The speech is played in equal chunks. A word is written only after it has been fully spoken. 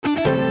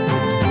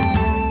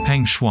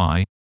Peng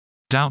Shuai.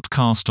 Doubt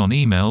cast on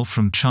email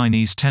from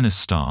Chinese tennis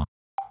star.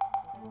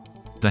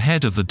 The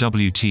head of the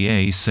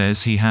WTA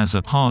says he has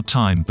a hard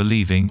time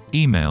believing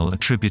email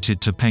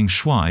attributed to Peng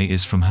Shuai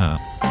is from her.